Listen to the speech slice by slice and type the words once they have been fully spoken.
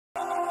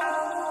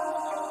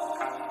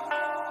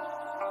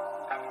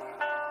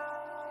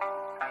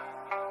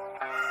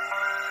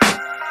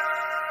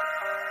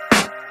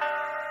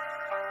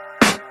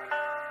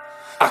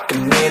I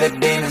can hear the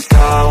demons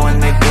call when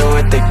they do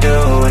what they do.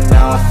 And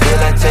now I feel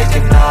like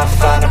taking off,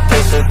 find a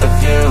place with a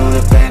view.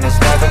 The pain is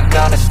never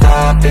gonna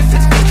stop if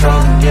it's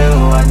controlling you.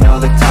 I know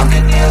that time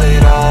can heal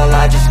it all,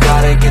 I just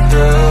gotta get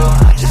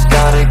through. I just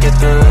gotta get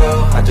through,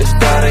 I just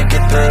gotta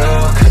get through.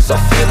 Cause I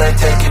feel like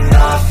taking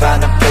off,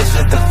 find a place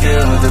with a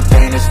view. The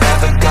pain is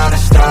never gonna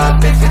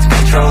stop if it's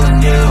controlling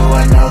you.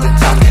 I know that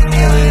time can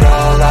heal it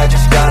all, I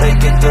just gotta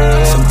get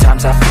through.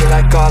 Sometimes I feel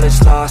like all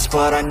is lost,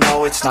 but I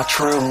know it's not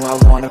true. I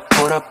wanna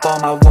put up all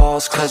my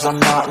walls cause I'm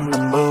not in the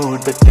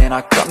mood, but then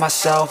I cut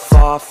myself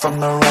off from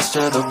the rest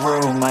of the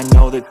room. I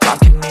know that time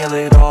can heal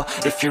it all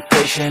if you're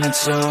patient and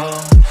soon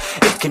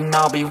it can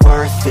all be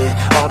worth it,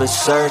 all the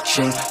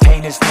searching.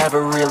 Pain is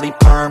never really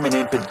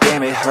permanent, but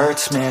damn it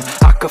hurts, man.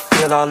 I could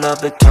feel all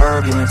of the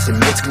turbulence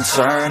and it's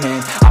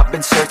concerning. I've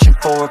been searching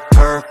for a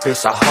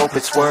purpose, I hope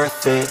it's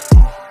worth it.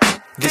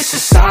 This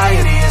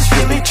society is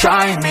really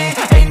trying me.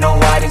 Ain't no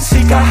hide and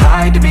seek, I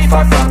hide to be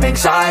far from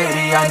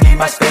anxiety. I need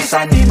my space,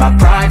 I need my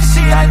privacy.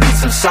 I need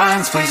some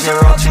silence, please,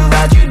 you're all too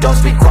loud. You don't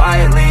speak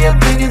quietly,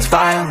 opinions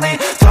violently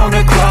thrown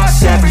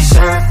across every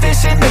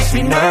surface. It makes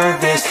me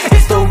nervous,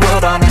 is the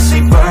world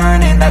honestly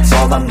burning? That's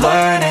all I'm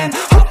learning.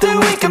 Hope that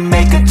we can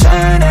make a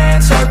turn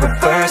and start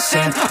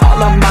reversing. All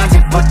our minds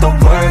and put the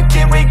work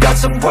in, we got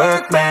some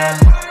work, man.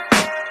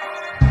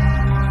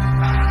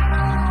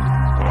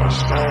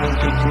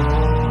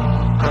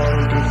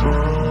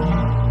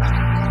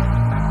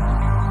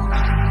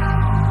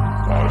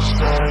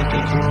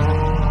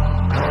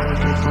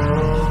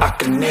 I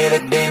can hear the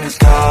demons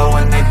call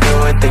when they do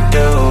what they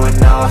do. And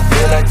now I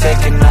feel like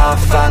taking off,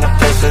 find a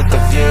place with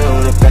a view.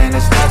 The pain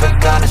is never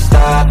gonna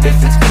stop if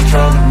it's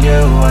controlling you.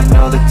 I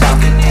know that time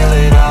can heal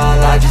it all,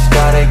 I just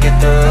gotta get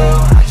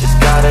through. I just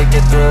gotta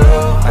get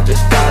through, I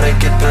just gotta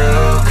get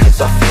through.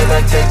 Cause I feel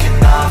like taking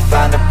off,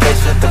 find a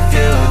place with a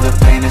view. The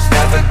pain is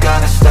never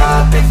gonna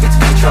stop if it's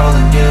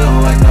controlling you.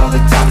 I know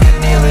that time can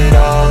heal it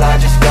all, I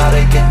just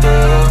gotta get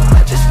through.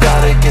 I just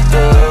gotta get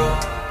through.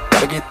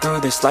 Gotta get through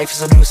this, life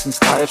is a nuisance,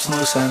 tie up some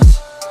loose ends.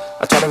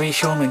 I try to be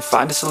human,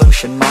 find a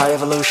solution, my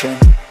evolution.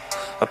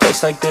 A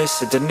place like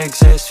this, it didn't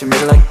exist, we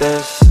made it like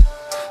this.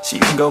 So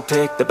you can go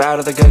pick the bad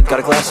or the good, got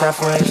a glass half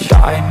rich.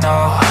 I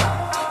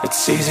know,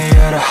 it's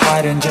easier to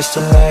hide than just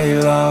to lay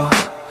low.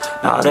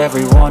 Not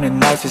everyone in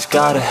life has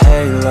got a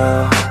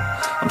halo.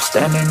 I'm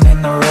standing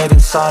in the red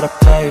inside a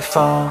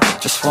payphone,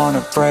 just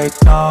wanna break,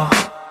 no.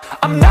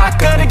 I'm not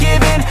gonna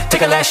give in,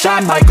 take a last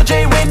shot, Michael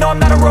J. Win. No, I'm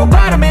not a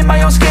robot, I'm in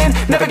my own skin.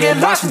 Never get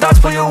lost when thoughts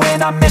pull you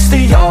in. I miss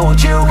the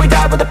old you, we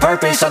died with a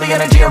purpose. All the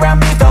energy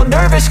around me felt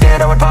nervous,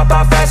 scared I would pop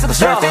out fast to the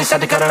surface.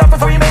 Had to cut it off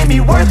before you made me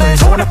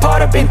worthless. Torn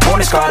apart, I've been torn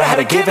and scarred. I had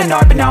to give an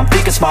art, but now I'm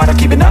thinking smart. I'm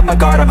keeping up my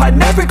guard, I'm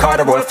hiding every card.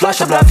 A royal flush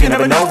of love, you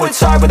never know what's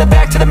hard. With a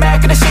back to the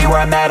mat, gonna see where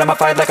I'm at. I'ma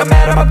fight like I'm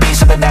mad, I'ma be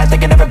something that they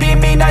can never be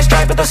me. Nice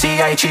try, but they'll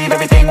see I achieve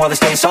everything while they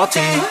stay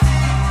salty.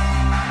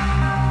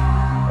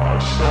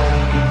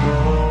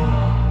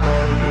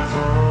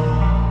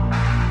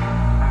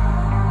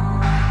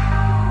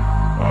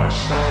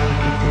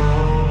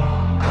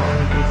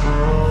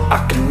 I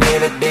can hear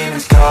the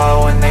demons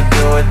call when they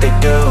do what they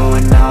do.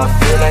 And now I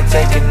feel like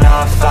taking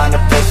off, find a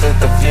place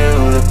with a view.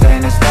 The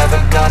pain is never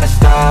gonna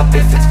stop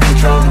if it's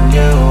controlling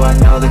you. I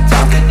know that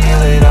time can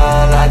heal it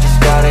all, I just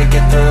gotta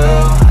get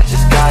through. I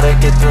just gotta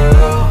get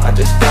through, I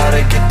just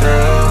gotta get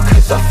through.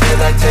 Cause I feel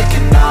like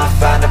taking off,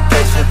 find a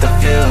place with a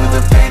view.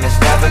 The pain is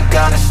never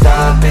gonna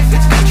stop if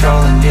it's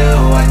controlling you.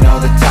 I know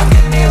that time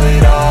can heal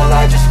it all,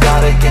 I just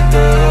gotta get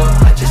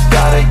through. I just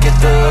gotta get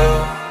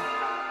through.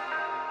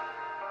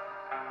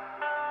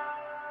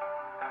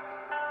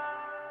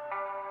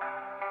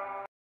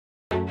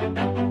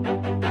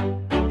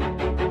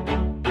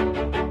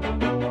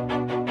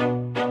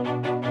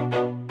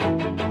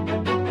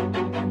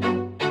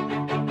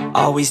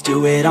 Always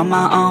do it on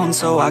my own,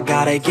 so I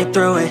gotta get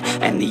through it.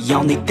 And the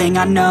only thing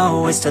I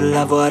know is to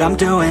love what I'm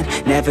doing.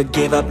 Never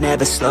give up,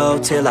 never slow,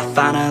 till I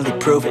finally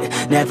prove it.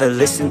 Never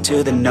listen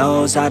to the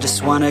no's, I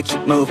just wanna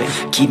keep moving.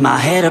 Keep my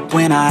head up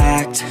when I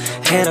act,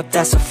 head up,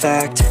 that's a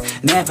fact.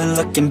 Never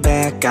looking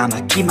back,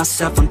 I'ma keep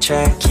myself on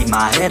track. Keep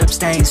my head up,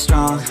 staying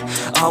strong,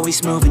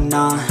 always moving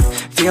on.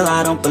 Feel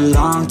I don't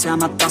belong, tell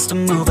my thoughts to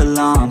move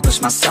along.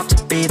 Push myself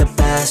to be the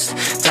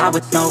best, die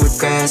with no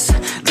regrets.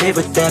 Live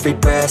with every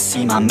breath,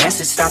 see my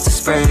message start to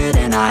spread.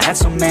 And I had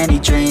so many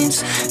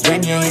dreams,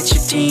 then you hit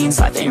your teens.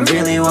 Life ain't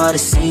really what it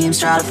seems,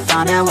 try to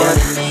find out what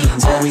it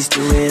means. Always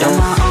do it on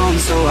my own,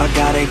 so I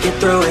gotta get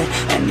through it.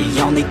 And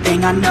the only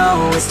thing I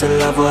know is to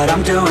love what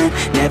I'm doing.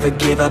 Never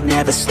give up,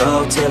 never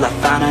slow, till I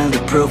finally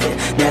prove it.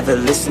 Never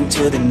listen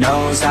to the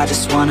no's, I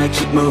just wanna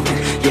keep moving.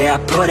 Yeah, I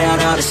put out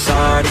all this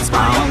art, it's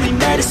my only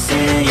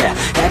medicine. Yeah,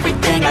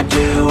 everything I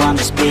do, I'm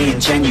just being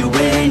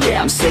genuine.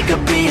 Yeah, I'm sick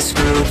of being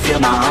screwed, feel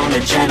my own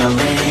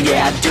adrenaline.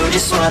 Yeah, I do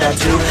just what I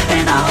do,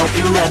 and I hope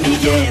you let me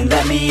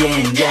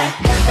in, yeah.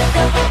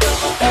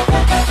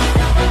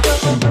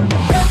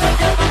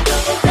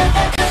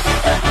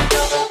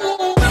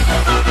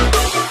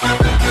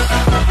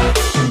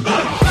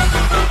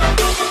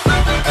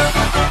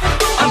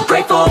 I'm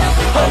grateful,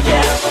 oh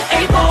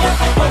yeah, able,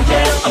 oh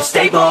yeah, I'm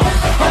stable,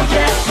 oh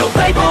yeah, no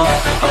label.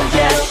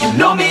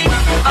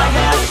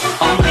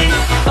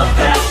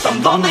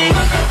 I'm lonely,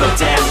 but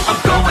damn, I'm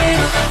going to win.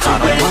 I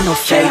don't want no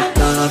fake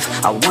love,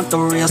 I want the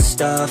real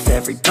stuff.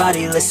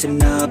 Everybody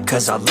listen up,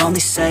 cause I'll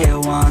only say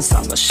it once.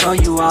 I'm gonna show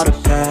you all the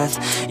path,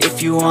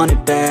 if you want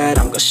it bad.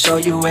 I'm gonna show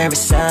you where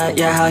it's at,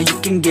 yeah, how you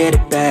can get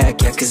it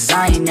back. Yeah, cause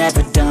I ain't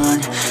never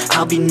done,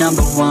 I'll be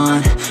number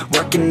one.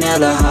 Working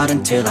hella hard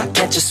until I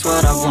get just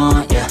what I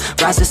want, yeah.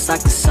 Rises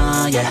like the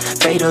sun, yeah,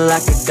 fatal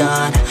like a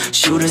gun.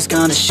 Shooter's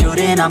gonna shoot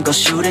and I'm gonna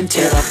shoot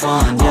until I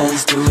won, yeah.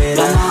 Always do it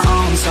on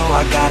my own, so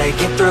I gotta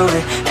get through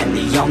it. And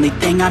the only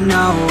thing I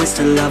know is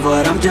to love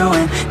what I'm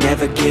doing.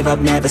 Never give up,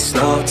 never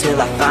slow, till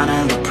I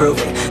finally prove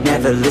it.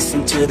 Never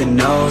listen to the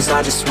no's,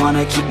 I just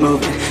wanna keep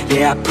moving.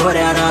 Yeah, I put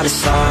out all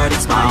this art,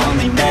 it's my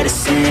only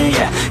medicine,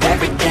 yeah.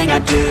 Everything I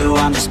do,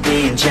 I'm just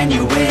being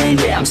genuine,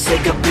 yeah. I'm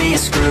sick of being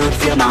screwed,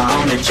 feel my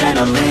own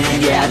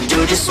adrenaline. Yeah, I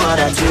do just what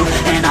I do,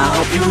 and I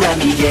hope you let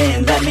me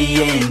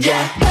in,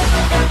 yeah.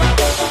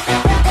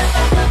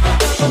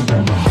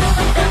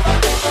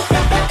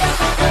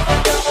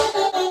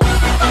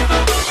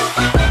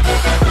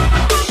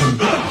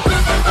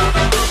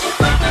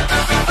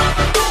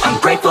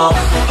 Grateful,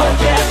 oh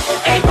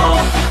yeah, able,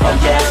 oh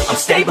yeah, I'm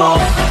stable,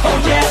 oh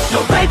yeah, no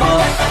label,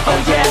 oh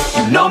yeah,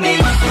 you know me,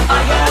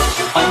 I have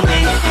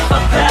only a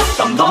path,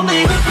 I'm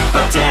lonely,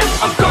 but damn,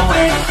 I'm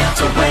going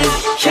to win,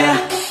 yeah.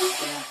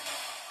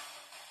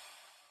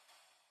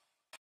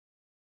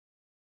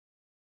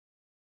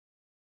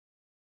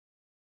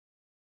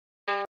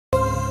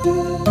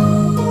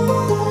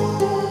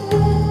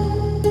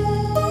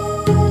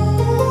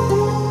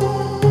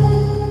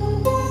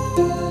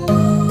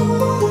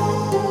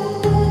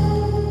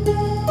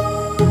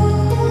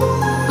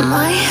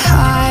 My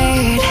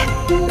heart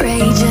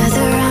rages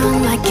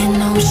around like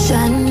an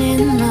ocean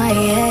in my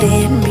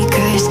head,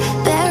 because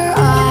there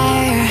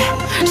are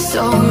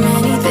so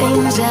many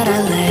things that I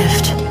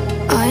left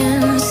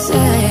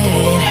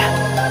unsaid.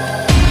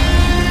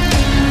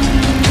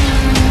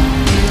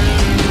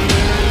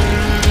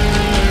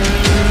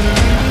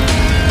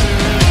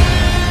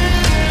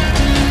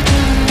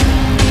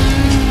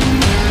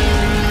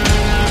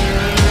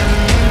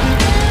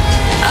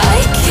 I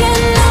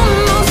can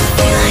almost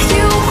feel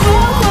you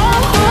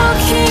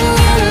walking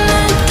in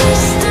the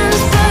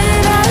distance,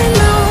 but I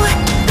know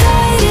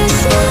that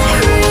it's not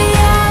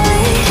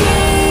reality.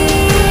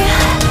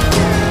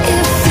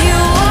 If you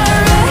are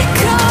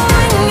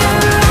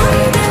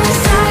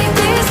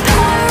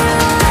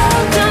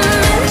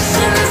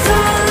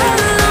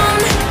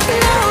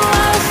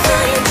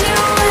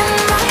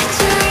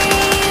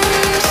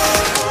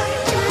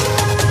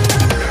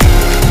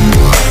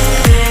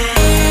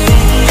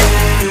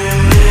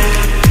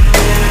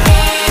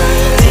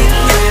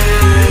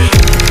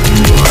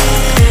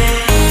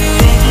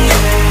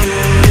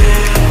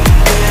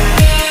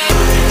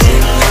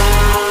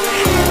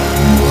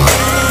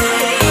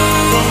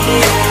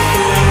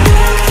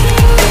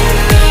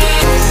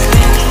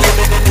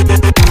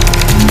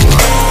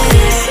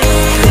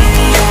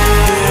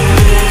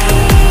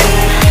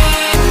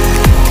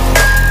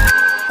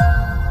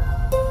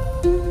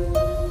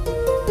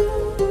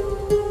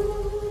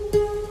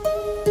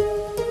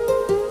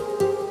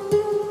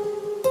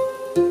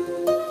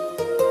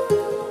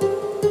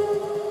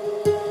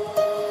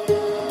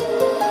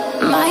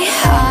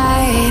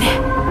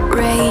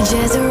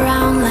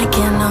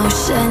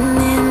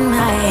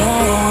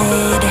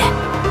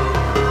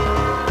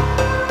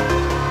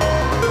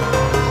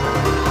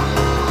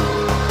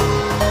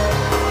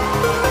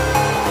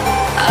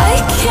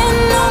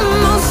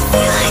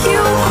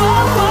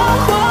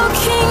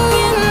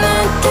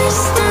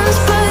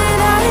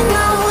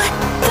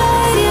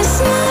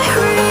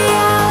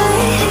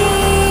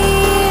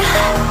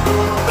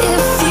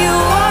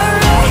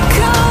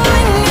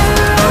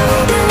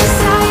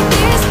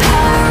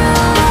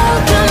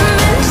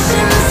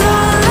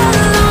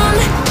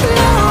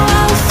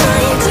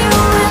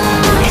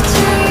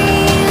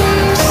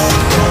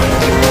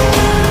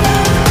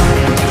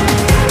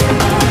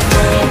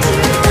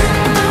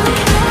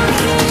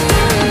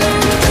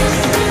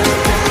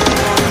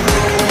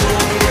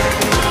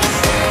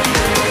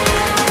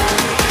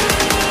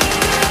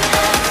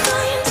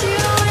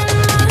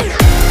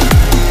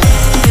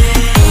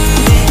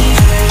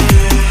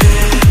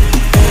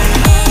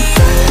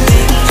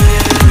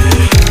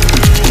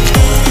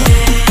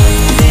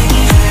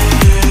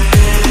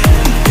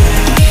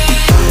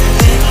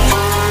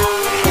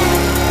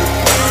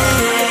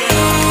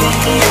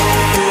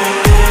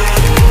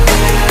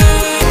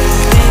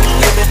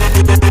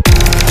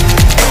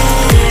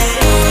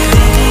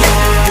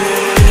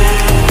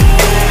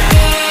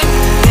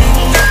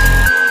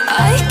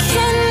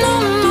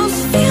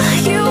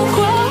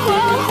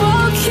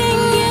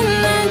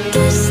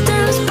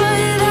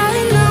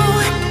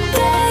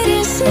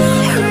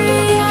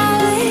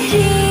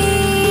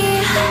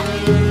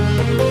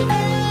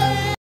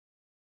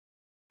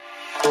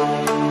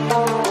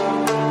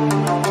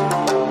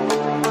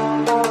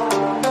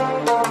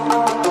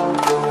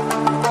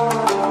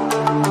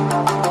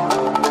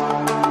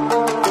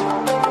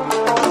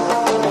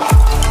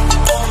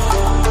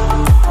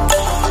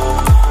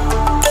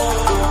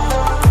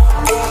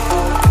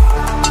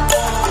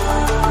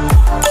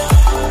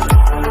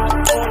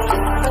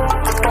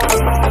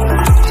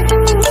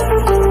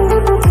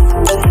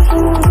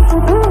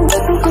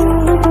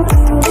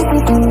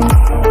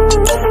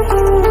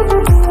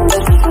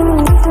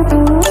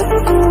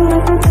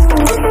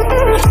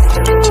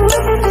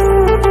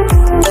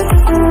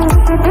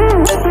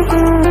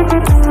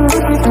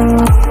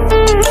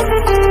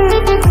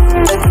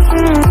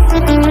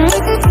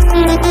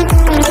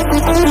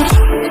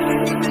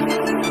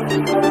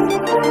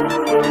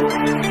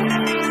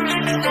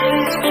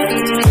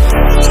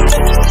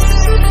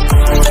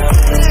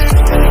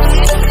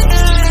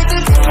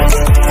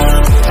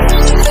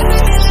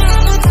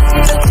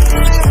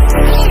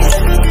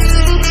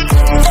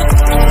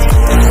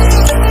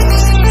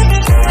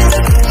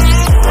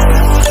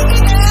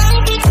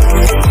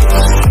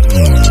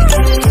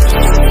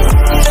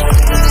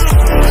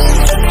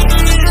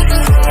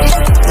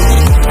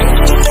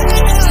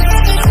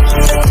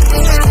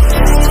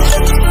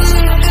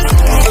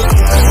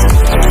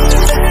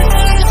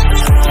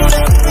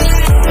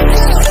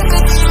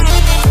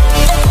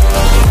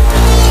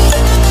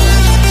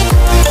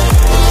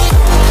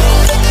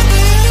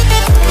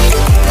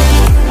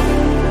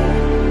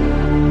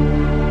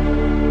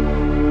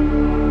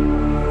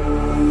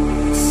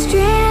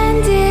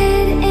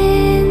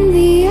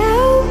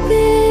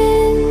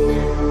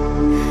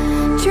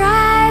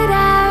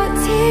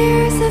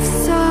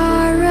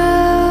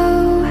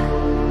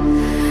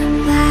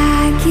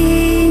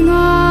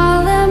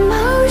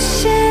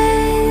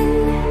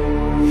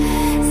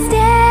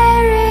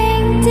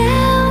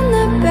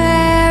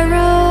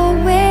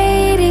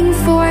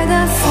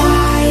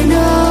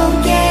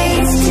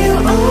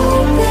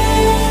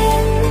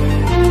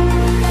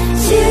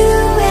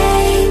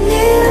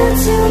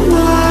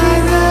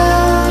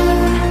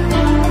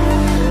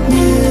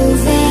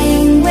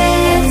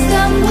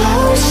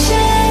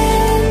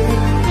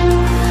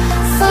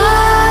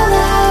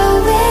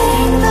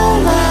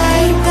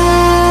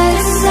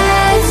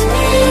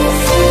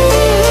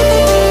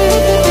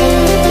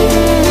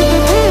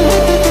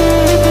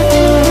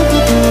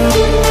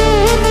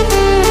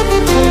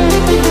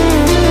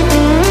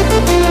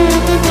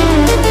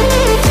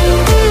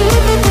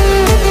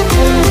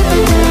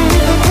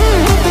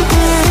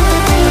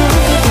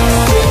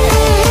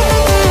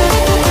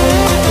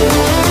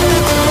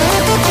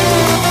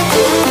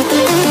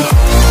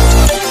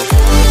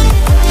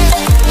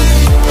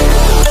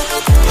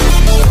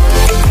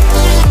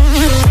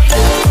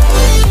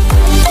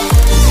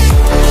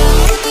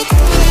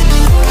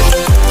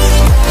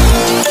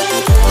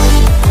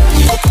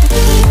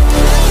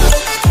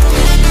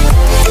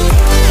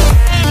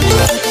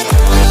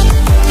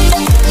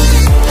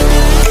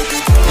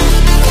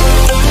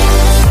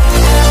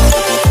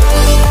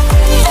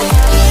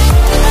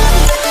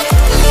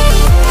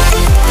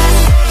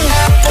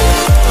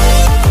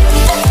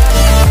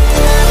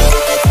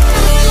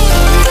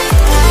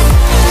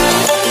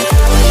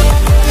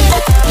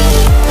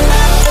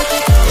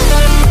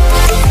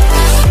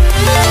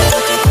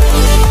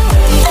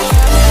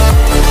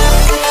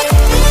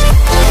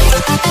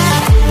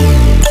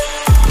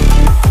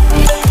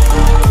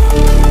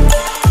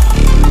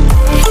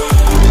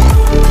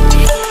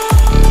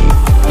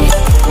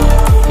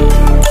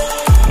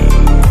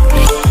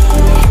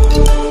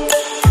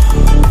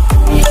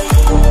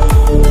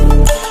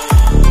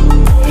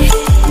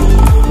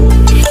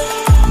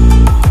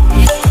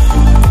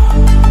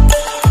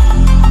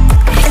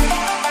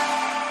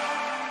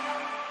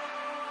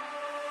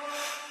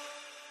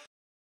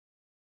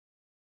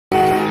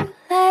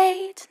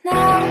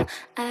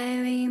I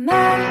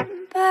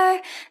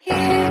remember you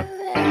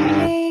and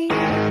me,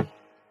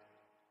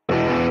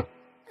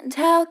 and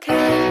how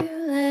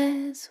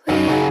careless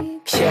we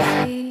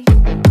could be.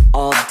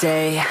 All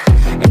day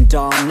and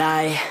all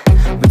night,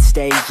 we'd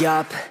stay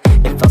up,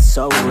 it felt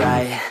so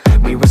right.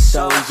 We were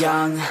so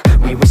young,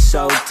 we were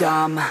so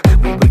dumb.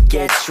 We would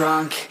get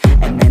drunk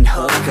and then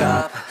hook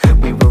up.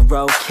 We were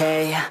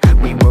okay,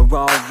 we were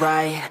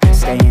alright,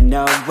 staying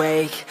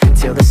awake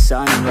till the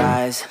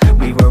sunrise.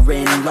 We were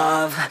in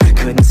love,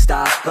 couldn't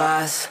stop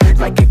us,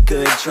 like a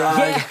good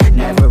drug,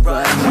 never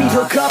run off. We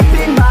hook up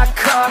in my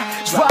car,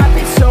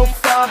 driving so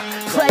far,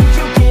 play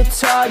your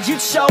guitar,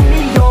 you'd show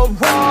me your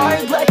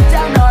art. Let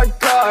down our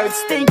guards,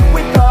 think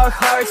with our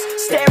hearts,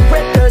 stare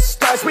at the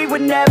stars, we were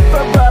never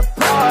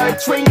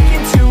apart.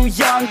 Drinking too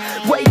young,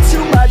 way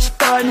too much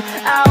fun,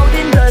 out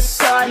in the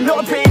sun,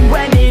 orbit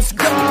when it's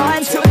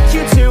gone. Took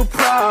you to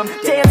prom,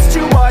 dance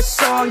to our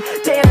song,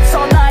 dance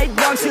all night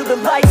long till the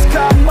lights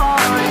come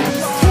on.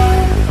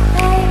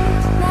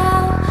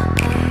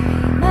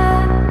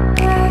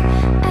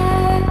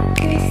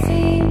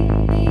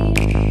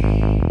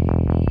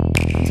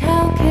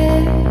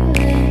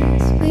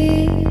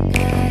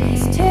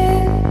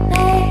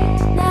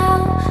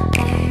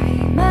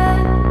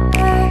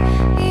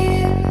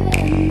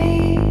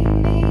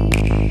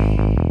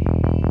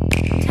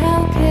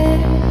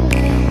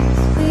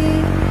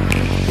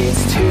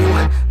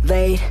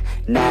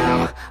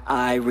 Now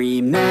I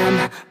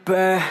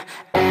remember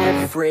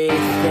everything,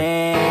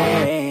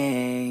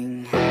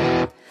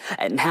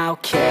 and how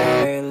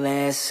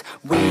careless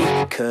we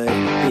could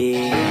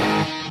be,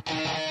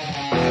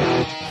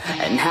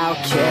 and how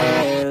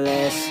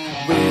careless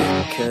we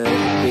could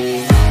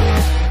be,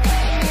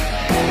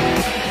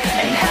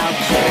 and how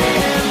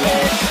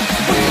careless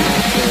we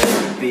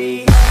could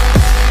be.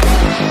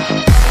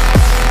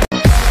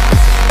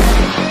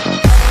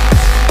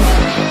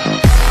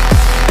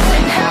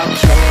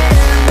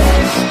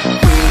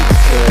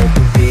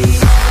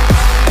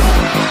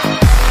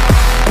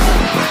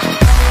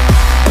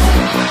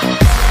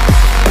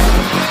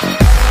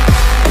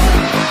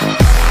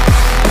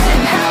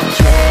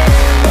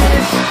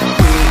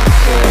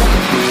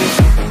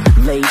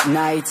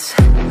 Nights,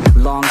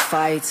 long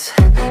fights,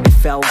 it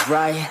felt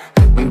right,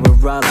 we were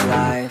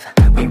alive.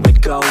 We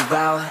would go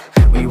out,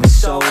 we were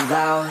so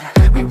loud,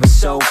 we were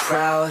so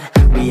proud,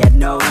 we had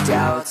no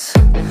doubts.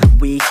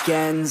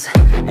 Weekends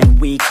and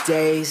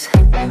weekdays,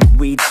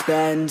 we'd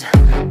spend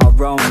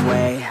our own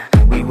way.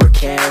 We were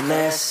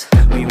careless,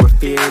 we were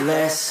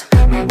fearless,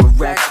 we were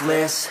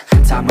reckless,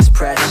 time was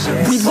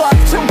precious. We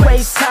loved to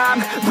waste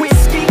time,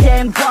 whiskey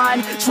and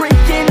wine,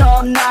 drinking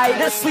all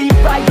night, asleep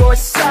by your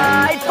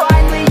side.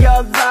 Finally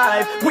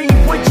alive, we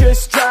would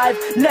just drive,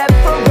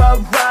 never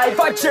arrive.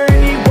 Our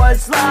journey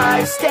was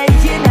live,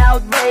 staying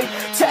out late,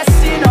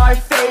 testing our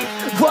fate,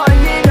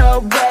 running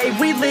away.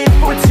 We live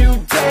for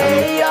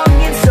today,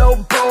 young and so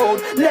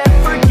bold,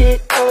 never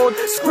get old.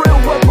 Screw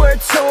what we're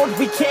told,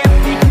 we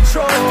can't be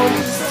controlled.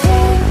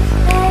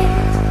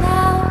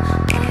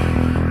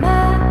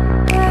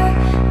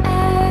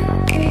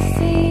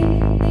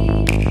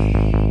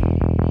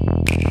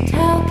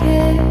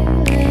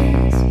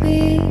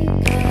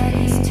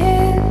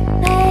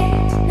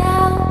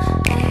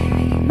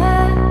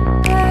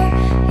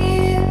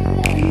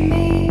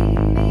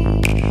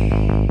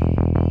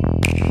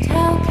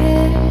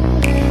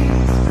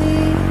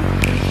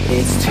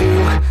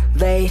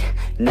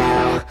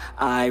 Now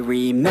I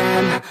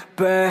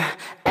remember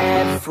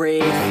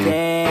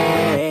everything,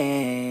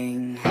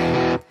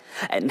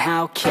 and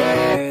how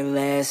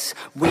careless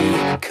we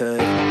could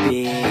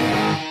be,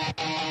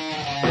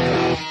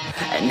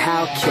 and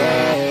how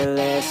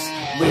careless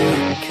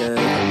we could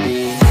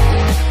be,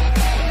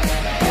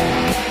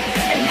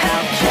 and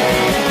how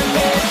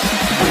careless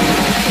we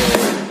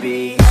could be.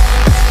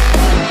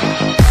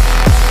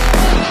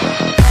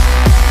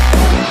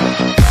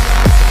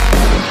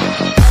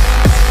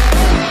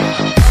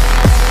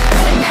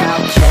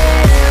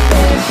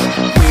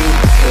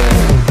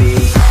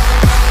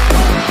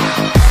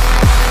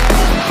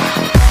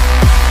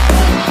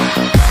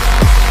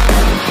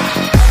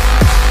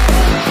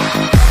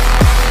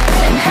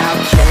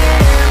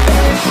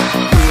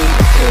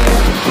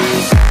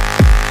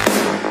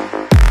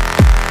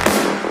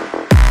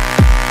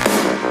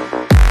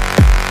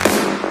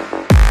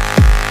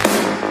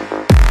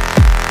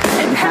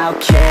 How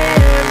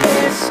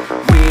careless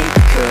we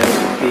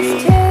could be.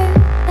 It's too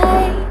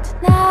late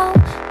now,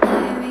 I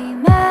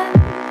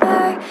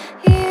remember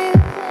you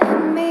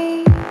and me,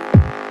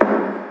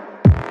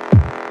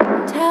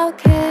 and how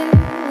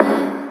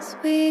careless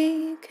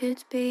we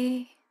could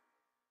be.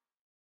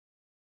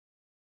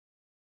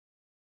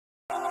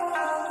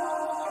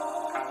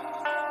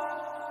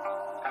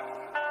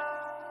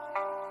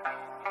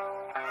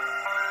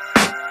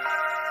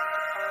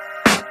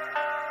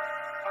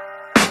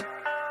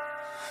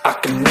 I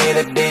can hear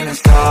the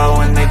demons call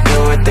when they do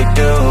what they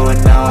do,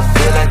 and now I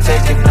feel like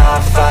taking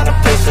off, find a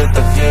place with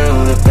a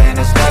view. The pain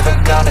is never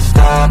gonna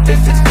stop if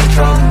it's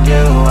controlling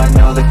you. I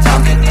know that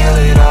time can heal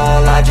it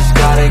all, I just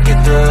gotta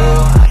get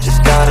through, I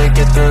just gotta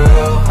get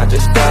through, I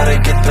just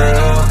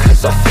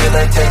Cause I feel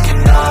like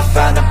taking off,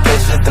 find a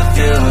place with a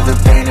view. The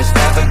pain is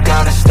never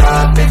gonna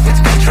stop if it's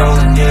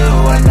controlling you.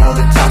 I know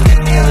that time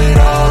can heal it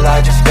all,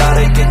 I just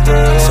gotta get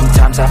through.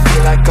 Sometimes I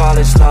feel like all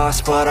is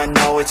lost, but I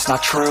know it's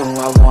not true.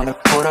 I wanna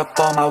put up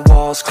all my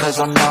walls cause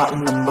I'm not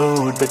in the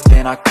mood, but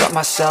then I cut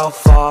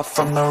myself off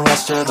from the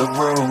rest of the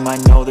room. I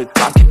know that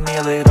time can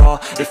heal it all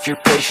if you're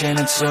patient,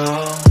 and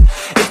soon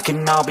it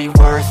can all be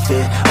worth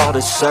it, all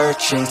the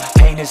searching.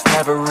 Pain is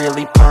never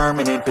really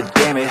permanent, but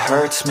damn it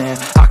hurts, man.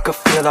 I could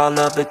feel all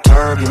of the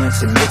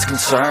turbulence and it's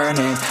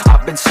concerning.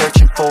 I've been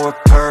searching for a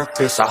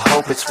purpose, I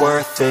hope it's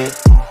worth it.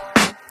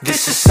 This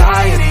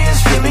society is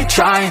really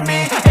trying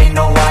me. Ain't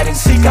no hide and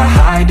seek, I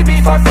hide to be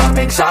far from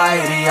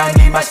anxiety. I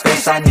need my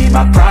space, I need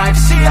my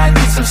privacy. I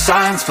need some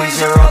silence, please,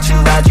 you're all too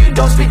loud. You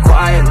don't speak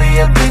quietly,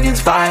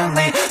 opinions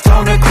violently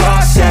thrown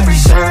across every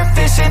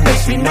surface. It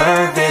makes me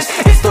nervous.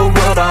 Is the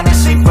world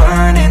honestly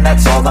burning?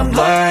 That's all I'm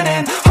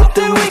learning. Hope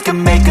that we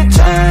can make a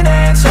turn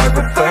and start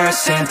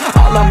reversing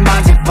all our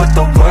minds and put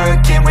the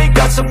work in. We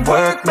got some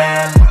work,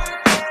 man.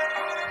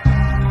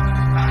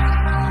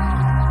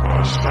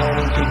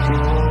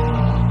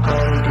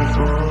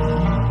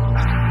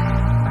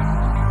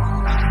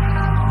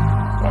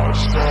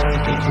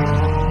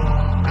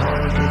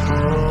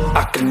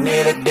 I can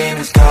hear the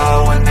demons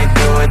call when they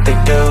do what they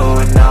do,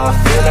 and now I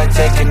feel like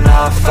taking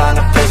off, find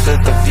a place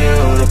with a view.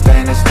 The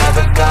pain is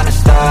never gonna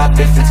stop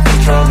if it's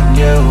controlling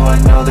you. I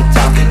know that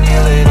time can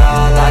heal it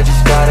all, I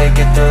just gotta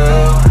get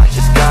through. I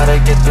just gotta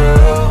get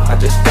through, I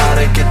just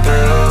gotta get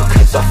through.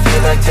 Cause I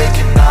feel like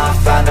taking off,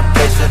 find a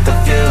place with a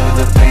view.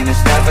 The pain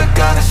is never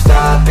gonna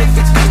stop if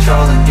it's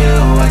controlling you.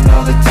 I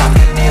know that time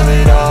can heal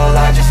it all,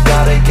 I just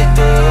gotta get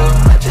through.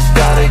 I just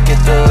gotta get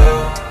through.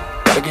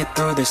 Gotta get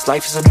through this,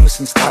 life is a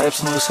nuisance, tie up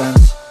some loose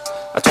ends.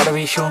 I try to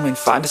be human,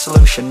 find a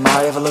solution,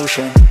 my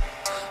evolution.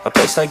 A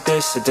place like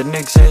this, it didn't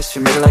exist,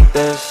 we made it like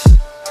this.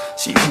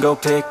 So you can go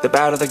pick the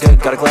bad or the good,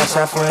 got a glass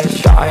half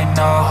wish. I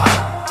know,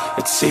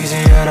 it's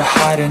easier to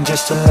hide than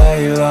just to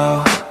lay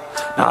low.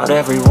 Not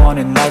everyone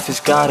in life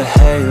has got a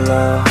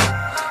halo.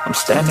 I'm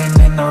standing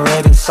in the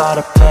red inside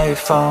a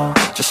payphone,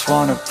 just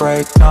wanna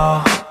break,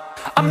 no.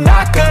 I'm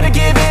not gonna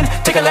give in,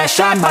 take a last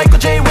shot, Michael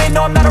J. Win.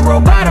 No, I'm not a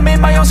robot, I'm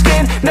in my own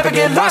skin. Never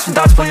get lost when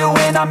thoughts pull you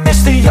in. I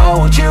miss the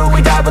old you,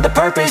 we died with a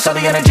purpose. All the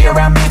energy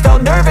around me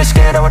felt nervous,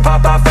 scared I would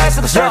pop out fast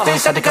to the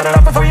surface. Had to cut it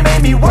off before you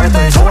made me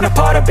worthless. Torn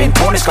apart, I've been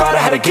torn and scarred. I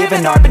had a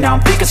given art, but now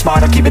I'm thinking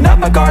smart. I'm keeping up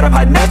my guard, I'm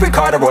hiding every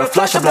card. A royal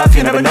flush of love,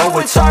 you never know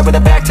what's hard. With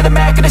a back to the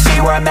mat, gonna see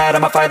where I'm at.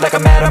 I'ma fight like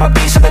I'm mad, I'ma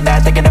be something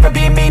that they can never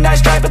be me.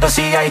 Nice try, but they'll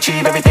see I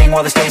achieve everything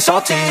while they stay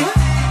salty.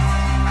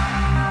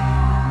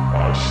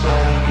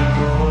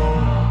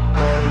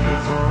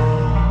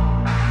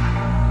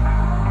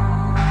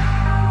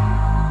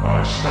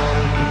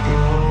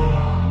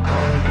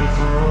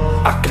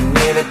 I can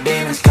hear the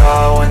demons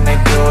call when they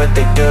do what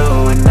they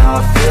do, and now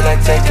I feel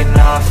like taking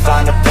off,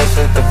 find a place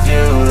with a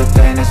view. The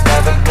pain is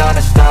never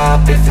gonna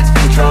stop if it's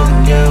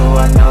controlling you.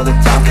 I know that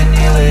time can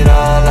heal it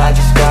all, I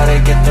just gotta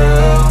get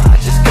through. I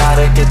just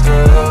gotta get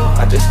through,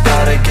 I just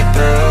gotta get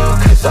through.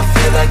 Cause I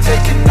feel like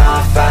taking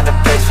off, find a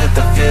place with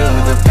a view.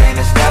 The pain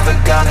is never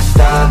gonna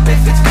stop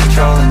if it's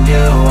controlling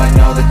you. I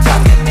know that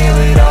time can heal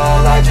it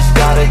all, I just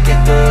gotta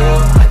get through.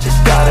 I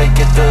just gotta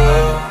get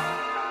through.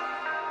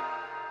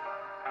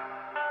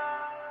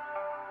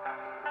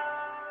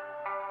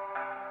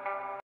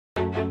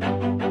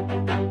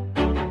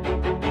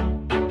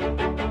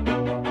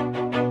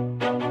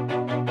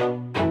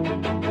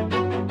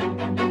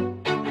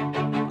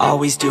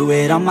 Always do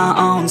it on my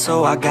own,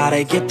 so I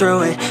gotta get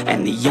through it.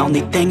 And the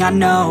only thing I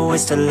know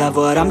is to love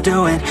what I'm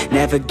doing.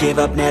 Never give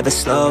up, never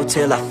slow,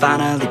 till I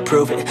finally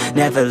prove it.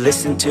 Never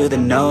listen to the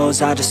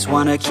no's, I just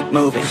wanna keep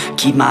moving.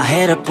 Keep my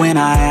head up when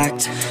I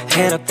act,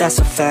 head up, that's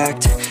a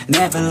fact.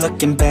 Never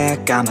looking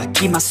back, I'ma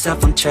keep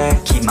myself on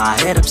track. Keep my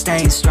head up,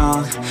 staying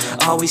strong,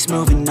 always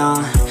moving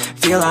on.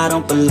 Feel I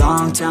don't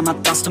belong, tell my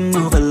thoughts to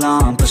move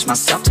along. Push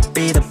myself to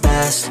be the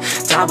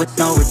best, die with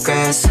no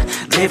regrets.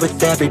 Live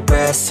with every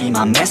breath, see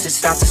my message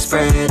start to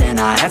spread. And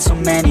I had so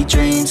many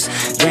dreams,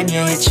 then you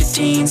hit your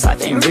teens.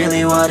 Life ain't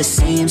really what it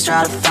seems,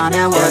 try to find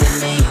out what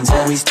it means.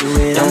 Always do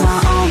it on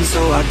my own,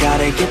 so I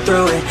gotta get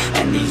through it.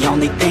 And the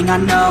only thing I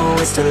know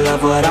is to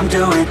love what I'm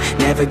doing.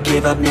 Never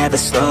give up, never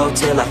slow,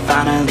 till I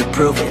finally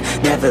prove it.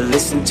 Never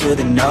listen to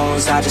the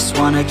no's, I just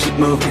wanna keep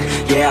moving.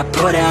 Yeah, I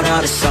put out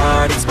all this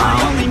art, it's my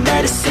only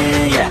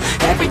medicine. Yeah,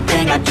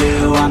 everything I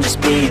do, I'm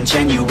just being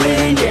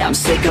genuine. Yeah, I'm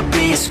sick of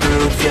being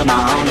screwed, feel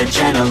my own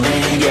adrenaline.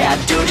 Yeah,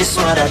 I do just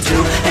what I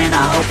do, and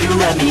I hope you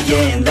let me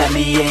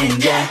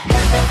in, yeah.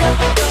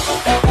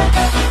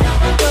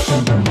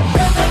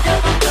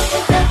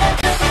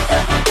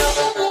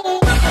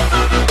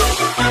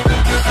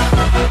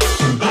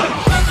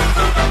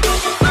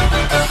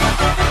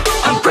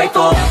 I'm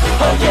grateful,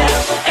 oh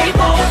yeah,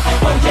 able,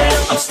 oh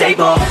yeah, I'm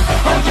stable,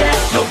 oh yeah,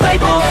 no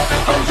label,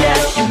 oh yeah,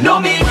 you know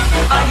me,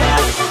 I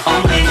have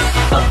only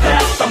a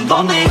path, I'm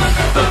lonely,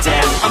 but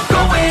damn, I'm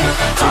going to win.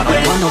 I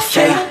don't want no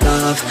fake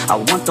love, love, I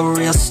want the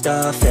real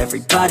stuff.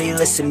 Everybody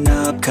listen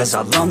up, cause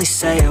I'll only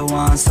say it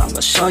once. I'm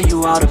gonna show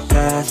you all the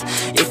path.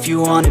 If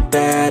you want it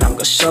bad, I'm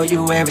gonna show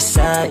you where it's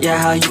at. Yeah,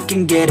 how you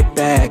can get it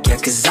back. Yeah,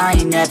 cause I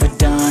ain't never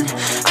done,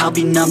 I'll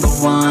be number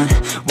one.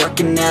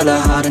 Working hella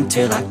hard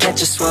until I get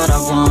just what I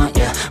want.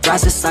 Yeah,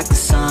 rises like the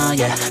sun,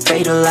 yeah,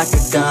 fatal like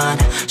a gun.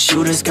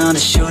 Shooters gonna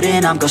shoot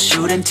and I'm gonna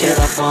shoot until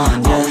I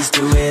won. Yeah. Always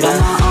do it on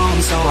my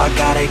own, so I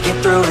gotta get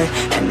through it.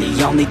 And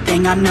the only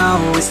thing I know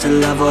is to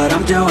love what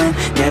I'm doing.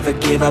 Never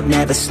give up,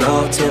 never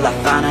slow, till I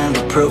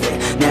finally prove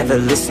it. Never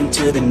listen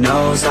to the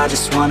no's, I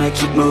just wanna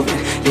keep moving.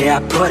 Yeah, I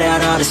put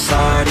out all this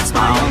art, it's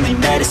my only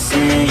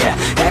medicine. Yeah,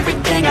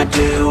 everything I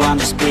do, I'm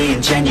just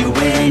being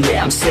genuine.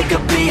 Yeah, I'm sick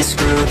of being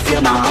screwed,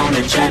 feel my own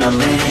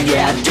adrenaline.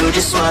 Yeah, I do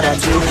just what I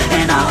do,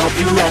 and I hope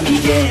you let me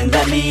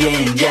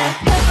in, yeah.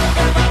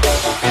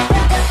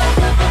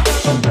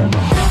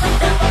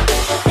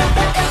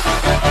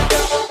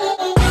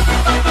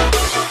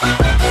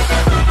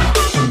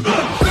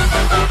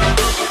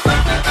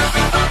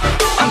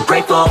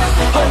 Grateful,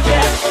 oh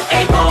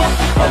yeah, able,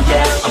 oh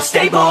yeah, I'm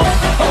stable,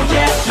 oh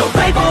yeah, no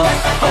label,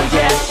 oh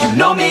yeah, you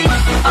know me,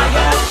 I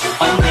have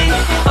only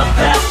a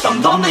path, I'm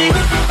lonely,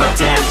 but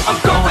damn, I'm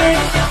going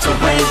to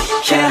win,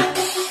 yeah.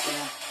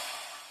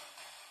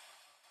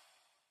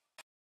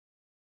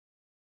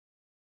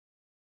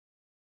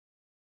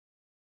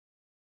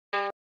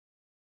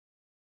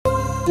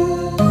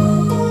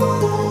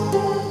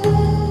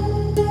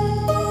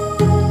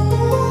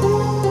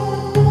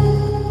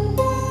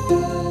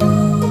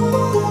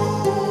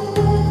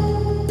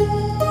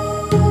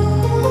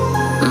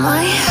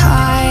 My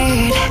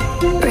heart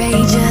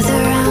rages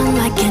around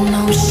like an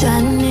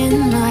ocean in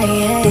my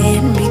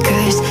head,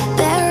 because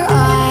there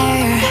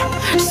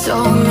are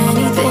so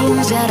many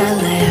things that I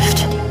left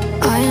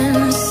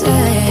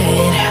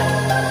unsaid.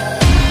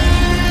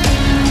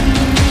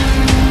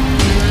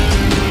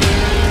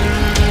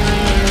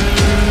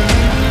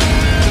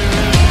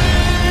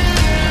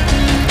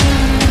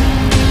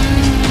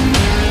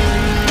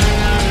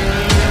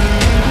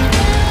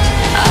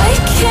 I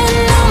can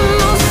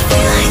almost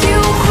feel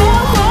you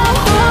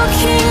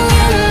walking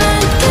in the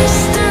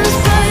distance,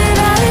 but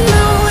I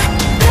know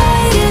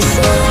that it's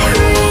not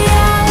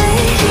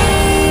reality.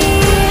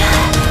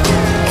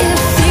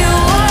 If you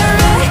are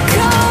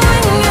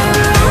echoing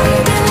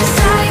around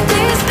inside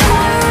these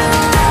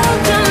parallel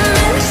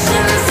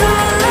dimensions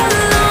all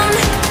alone,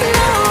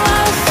 now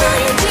I'll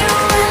find you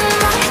in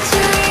my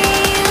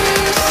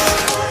dreams.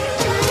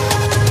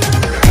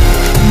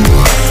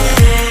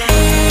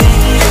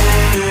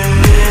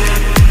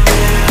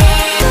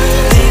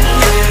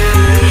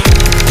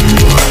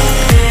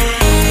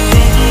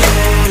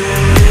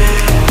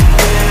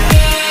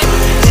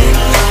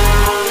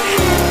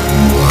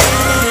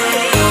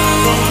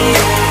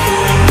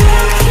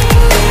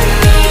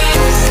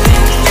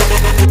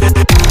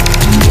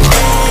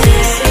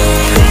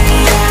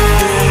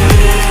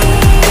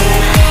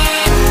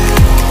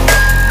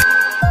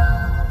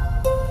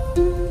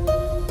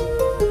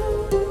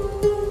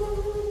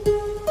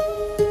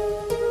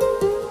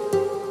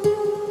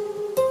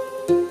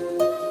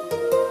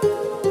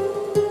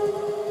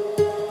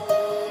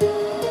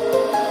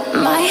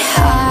 My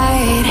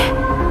heart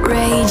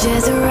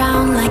rages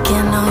around like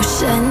an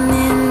ocean